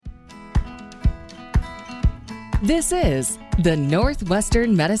This is the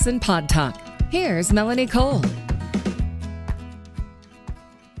Northwestern Medicine Pod Talk. Here's Melanie Cole.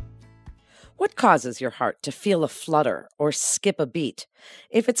 What causes your heart to feel a flutter or skip a beat?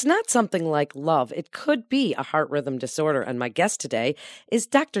 If it's not something like love, it could be a heart rhythm disorder. And my guest today is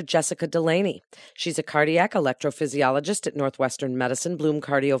Dr. Jessica Delaney. She's a cardiac electrophysiologist at Northwestern Medicine, Bloom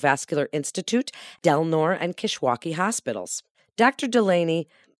Cardiovascular Institute, Del Nor, and Kishwaukee Hospitals. Dr. Delaney,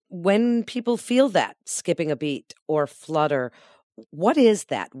 when people feel that skipping a beat or flutter, what is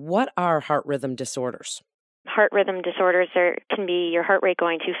that? What are heart rhythm disorders? Heart rhythm disorders can be your heart rate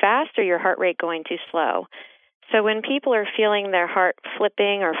going too fast or your heart rate going too slow. So when people are feeling their heart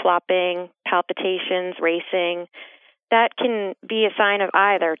flipping or flopping, palpitations, racing, that can be a sign of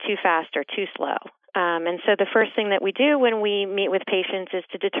either too fast or too slow. And so the first thing that we do when we meet with patients is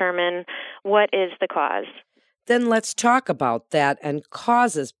to determine what is the cause. Then let's talk about that and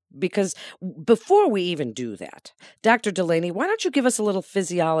causes, because before we even do that, Dr. Delaney, why don't you give us a little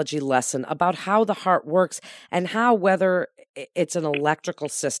physiology lesson about how the heart works and how, whether it's an electrical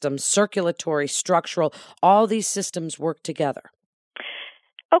system, circulatory, structural, all these systems work together?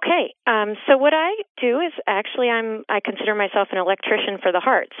 Okay, so what I do is actually I consider myself an electrician for the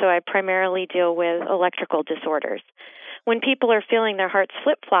heart, so I primarily deal with electrical disorders. When people are feeling their hearts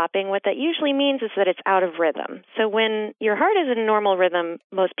flip-flopping, what that usually means is that it's out of rhythm. So when your heart is in normal rhythm,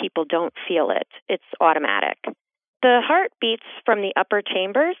 most people don't feel it. It's automatic. The heart beats from the upper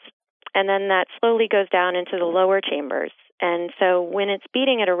chambers, and then that slowly goes down into the lower chambers. And so when it's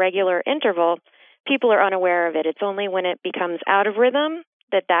beating at a regular interval, people are unaware of it. It's only when it becomes out of rhythm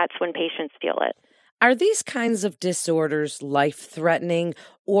that's when patients feel it. Are these kinds of disorders life-threatening,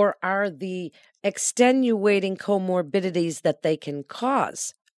 or are the extenuating comorbidities that they can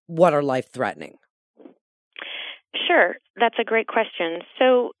cause what are life-threatening? Sure, that's a great question.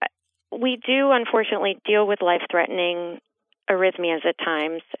 So we do, unfortunately, deal with life-threatening arrhythmias at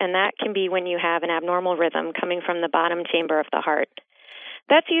times, and that can be when you have an abnormal rhythm coming from the bottom chamber of the heart.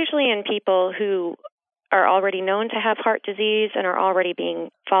 That's usually in people who are already known to have heart disease and are already being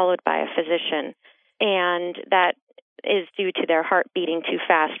followed by a physician. And that is due to their heart beating too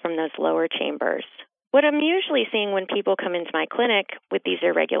fast from those lower chambers. What I'm usually seeing when people come into my clinic with these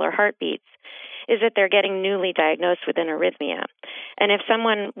irregular heartbeats is that they're getting newly diagnosed with an arrhythmia. And if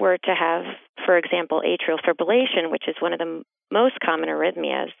someone were to have, for example, atrial fibrillation, which is one of the most common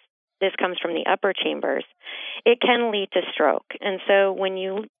arrhythmias, this comes from the upper chambers, it can lead to stroke. And so when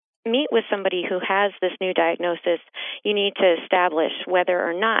you meet with somebody who has this new diagnosis, you need to establish whether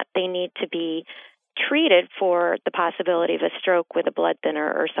or not they need to be treated for the possibility of a stroke with a blood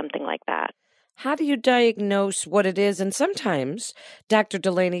thinner or something like that. How do you diagnose what it is? And sometimes, Dr.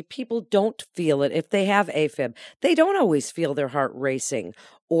 Delaney, people don't feel it if they have AFib. They don't always feel their heart racing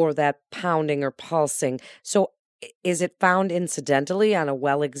or that pounding or pulsing. So is it found incidentally on a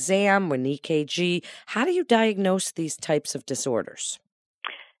well exam, an EKG? How do you diagnose these types of disorders?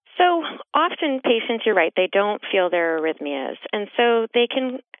 So often patients, you're right, they don't feel their arrhythmias. And so they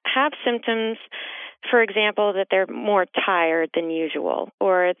can have symptoms, for example, that they're more tired than usual,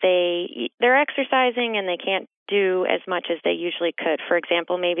 or they're exercising and they can't do as much as they usually could. For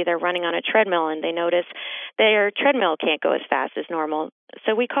example, maybe they're running on a treadmill and they notice their treadmill can't go as fast as normal.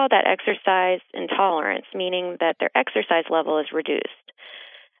 So we call that exercise intolerance, meaning that their exercise level is reduced.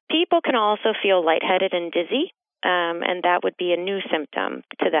 People can also feel lightheaded and dizzy. And that would be a new symptom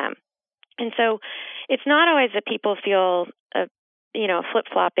to them. And so it's not always that people feel,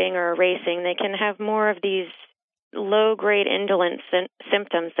 flip-flopping or racing. They can have more of these low-grade indolent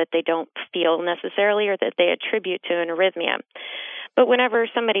symptoms that they don't feel necessarily or that they attribute to an arrhythmia. But whenever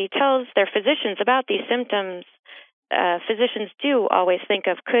somebody tells their physicians about these symptoms, physicians do always think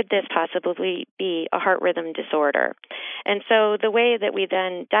of, could this possibly be a heart rhythm disorder? And so the way that we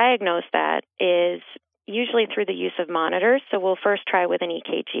then diagnose that is usually through the use of monitors. So we'll first try with an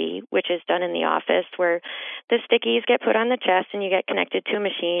EKG, which is done in the office, where the stickies get put on the chest and you get connected to a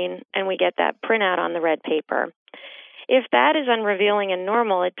machine, and we get that printout on the red paper. If that is unrevealing and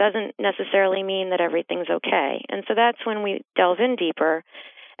normal, it doesn't necessarily mean that everything's okay. And so that's when we delve in deeper,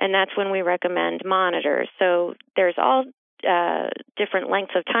 and that's when we recommend monitors. So there's all different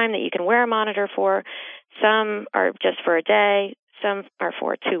lengths of time that you can wear a monitor for. Some are just for a day, some are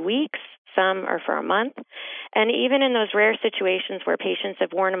for 2 weeks, some are for a month. And even in those rare situations where patients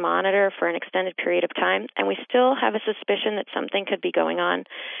have worn a monitor for an extended period of time and we still have a suspicion that something could be going on,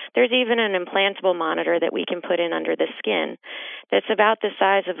 there's even an implantable monitor that we can put in under the skin that's about the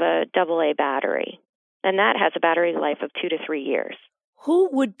size of a AA battery. And that has a battery life of 2 to 3 years. Who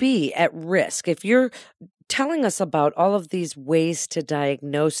would be at risk if you're telling us about all of these ways to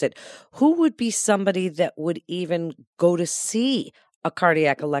diagnose it, who would be somebody that would even go to see a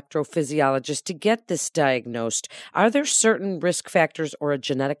cardiac electrophysiologist to get this diagnosed? Are there certain risk factors or a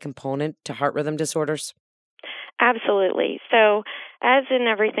genetic component to heart rhythm disorders? Absolutely. So, as in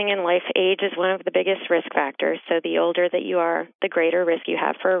everything in life, age is one of the biggest risk factors. So, the older that you are, the greater risk you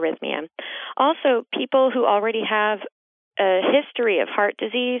have for arrhythmia. Also, people who already have a history of heart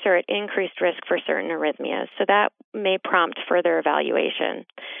disease are at increased risk for certain arrhythmias. So, that may prompt further evaluation.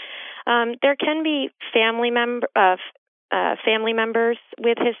 There can be family members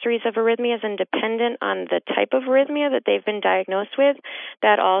with histories of arrhythmias, and dependent on the type of arrhythmia that they've been diagnosed with,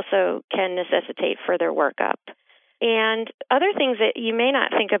 that also can necessitate further workup. And other things that you may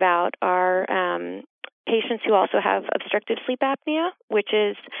not think about are patients who also have obstructive sleep apnea, which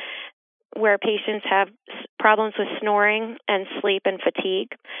is where patients have problems with snoring and sleep and fatigue.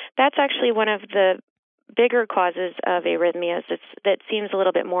 That's actually one of the bigger causes of arrhythmias that seems a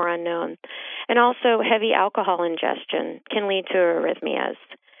little bit more unknown. And also heavy alcohol ingestion can lead to arrhythmias.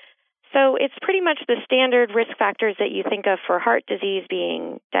 So it's pretty much the standard risk factors that you think of for heart disease,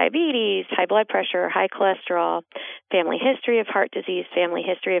 being diabetes, high blood pressure, high cholesterol, family history of heart disease, family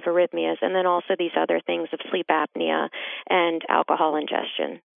history of arrhythmias, and then also these other things of sleep apnea and alcohol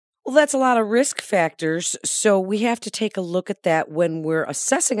ingestion. Well, that's a lot of risk factors, so we have to take a look at that when we're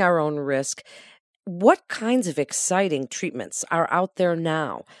assessing our own risk. What kinds of exciting treatments are out there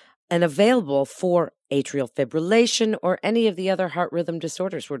now and available for atrial fibrillation or any of the other heart rhythm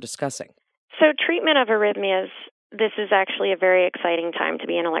disorders we're discussing? So treatment of arrhythmias, this is actually a very exciting time to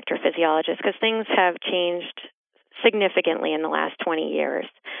be an electrophysiologist because things have changed significantly in the last 20 years.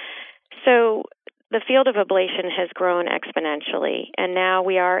 So the field of ablation has grown exponentially, and now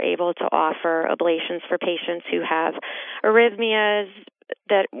we are able to offer ablations for patients who have arrhythmias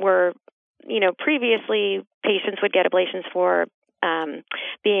that were, previously patients would get ablations for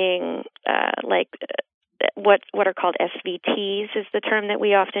being what are called SVTs is the term that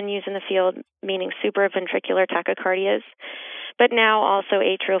we often use in the field, meaning supraventricular tachycardias. But now also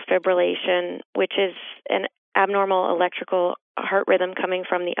atrial fibrillation, which is an abnormal electrical heart rhythm coming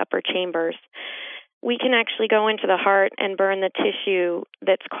from the upper chambers. We can actually go into the heart and burn the tissue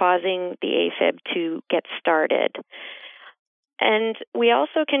that's causing the AFib to get started. And we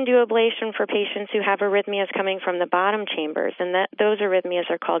also can do ablation for patients who have arrhythmias coming from the bottom chambers, and those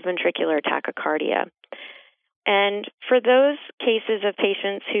arrhythmias are called ventricular tachycardia. And for those cases of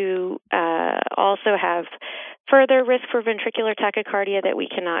patients who also have further risk for ventricular tachycardia that we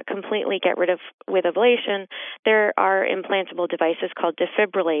cannot completely get rid of with ablation, there are implantable devices called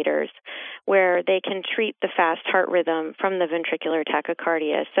defibrillators where they can treat the fast heart rhythm from the ventricular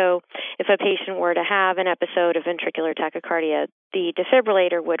tachycardia. So if a patient were to have an episode of ventricular tachycardia, the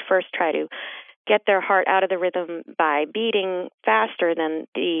defibrillator would first try to get their heart out of the rhythm by beating faster than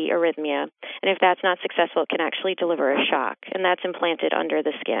the arrhythmia. And if that's not successful, it can actually deliver a shock, and that's implanted under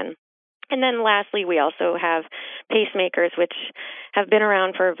the skin. And then lastly, we also have pacemakers, which have been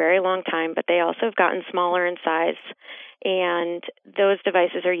around for a very long time, but they also have gotten smaller in size. And those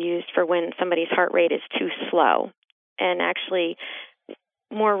devices are used for when somebody's heart rate is too slow. And actually,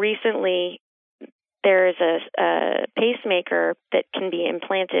 more recently, there is a pacemaker that can be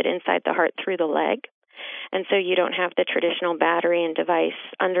implanted inside the heart through the leg. And so you don't have the traditional battery and device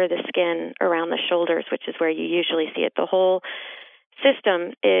under the skin around the shoulders, which is where you usually see it. The whole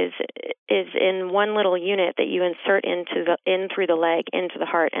system is in one little unit that you insert in through the leg into the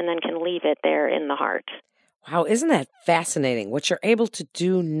heart and then can leave it there in the heart. Wow, isn't that fascinating? What you're able to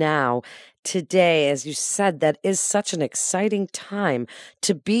do now, today, as you said, that is such an exciting time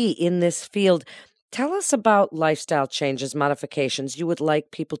to be in this field. Tell us about lifestyle changes, modifications you would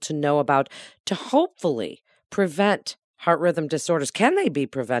like people to know about to hopefully prevent heart rhythm disorders. Can they be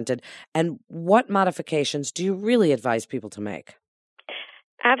prevented? And what modifications do you really advise people to make?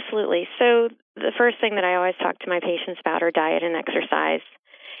 Absolutely. So the first thing that I always talk to my patients about are diet and exercise.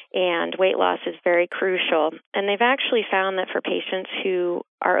 And weight loss is very crucial. And they've actually found that for patients who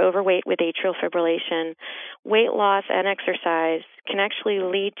are overweight with atrial fibrillation, weight loss and exercise can actually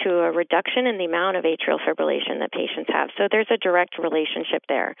lead to a reduction in the amount of atrial fibrillation that patients have. So there's a direct relationship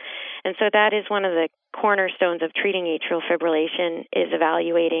there. And so that is one of the cornerstones of treating atrial fibrillation is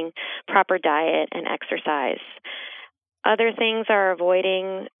evaluating proper diet and exercise. Other things are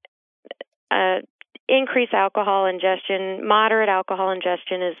avoiding increased alcohol ingestion. Moderate alcohol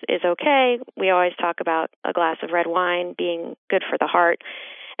ingestion is okay. We always talk about a glass of red wine being good for the heart,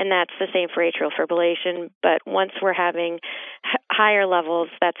 and that's the same for atrial fibrillation. But once we're having higher levels,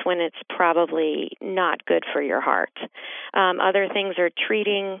 that's when it's probably not good for your heart. Other things are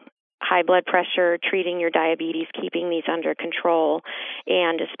treating high blood pressure, treating your diabetes, keeping these under control,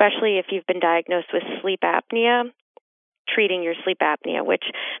 and especially if you've been diagnosed with sleep apnea, treating your sleep apnea, which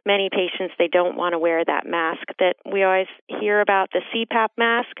many patients, they don't want to wear that mask that we always hear about, the CPAP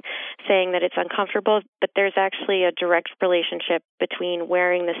mask, saying that it's uncomfortable, but there's actually a direct relationship between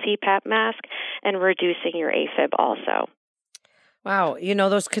wearing the CPAP mask and reducing your AFib also. Wow.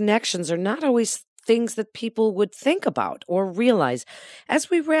 Those connections are not always things that people would think about or realize. As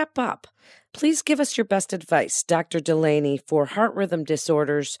we wrap up, please give us your best advice, Dr. Delaney, for heart rhythm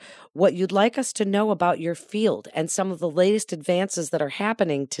disorders, what you'd like us to know about your field and some of the latest advances that are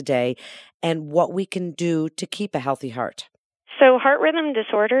happening today and what we can do to keep a healthy heart. So heart rhythm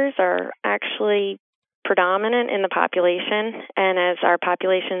disorders are actually predominant in the population, and as our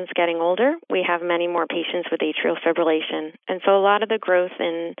population's getting older, we have many more patients with atrial fibrillation. And so a lot of the growth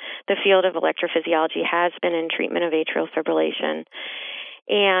in the field of electrophysiology has been in treatment of atrial fibrillation.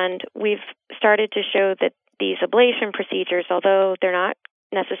 And we've started to show that these ablation procedures, although they're not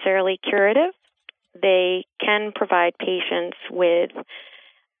necessarily curative, they can provide patients with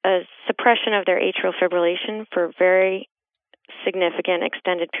a suppression of their atrial fibrillation for very significant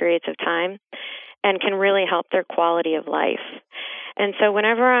extended periods of time, and can really help their quality of life. And so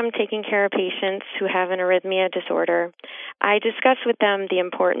whenever I'm taking care of patients who have an arrhythmia disorder, I discuss with them the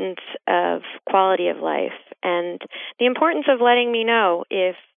importance of quality of life and the importance of letting me know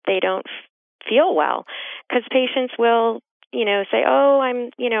if they don't feel well. Because patients will, say, oh,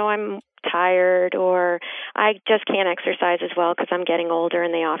 I'm tired, or I just can't exercise as well because I'm getting older,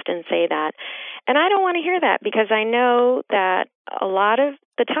 and they often say that. And I don't want to hear that, because I know that a lot of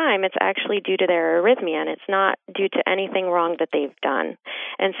the time it's actually due to their arrhythmia, and it's not due to anything wrong that they've done.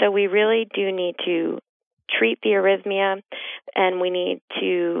 And so we really do need to treat the arrhythmia, and we need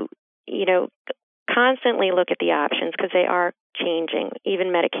to, constantly look at the options, because they are changing. Even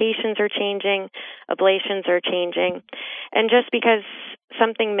medications are changing, ablations are changing. And just because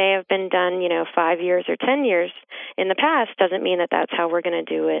something may have been done, 5 years or 10 years in the past doesn't mean that that's how we're going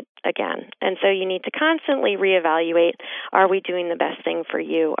to do it again. And so you need to constantly reevaluate, are we doing the best thing for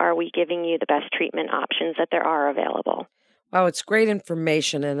you? Are we giving you the best treatment options that there are available? Wow, it's great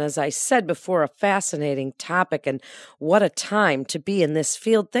information. And as I said before, a fascinating topic, and what a time to be in this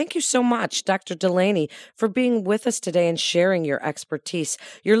field. Thank you so much, Dr. Delaney, for being with us today and sharing your expertise.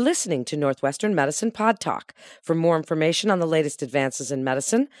 You're listening to Northwestern Medicine Pod Talk. For more information on the latest advances in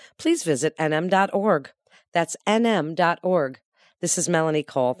medicine, please visit nm.org. That's nm.org. This is Melanie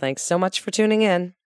Cole. Thanks so much for tuning in.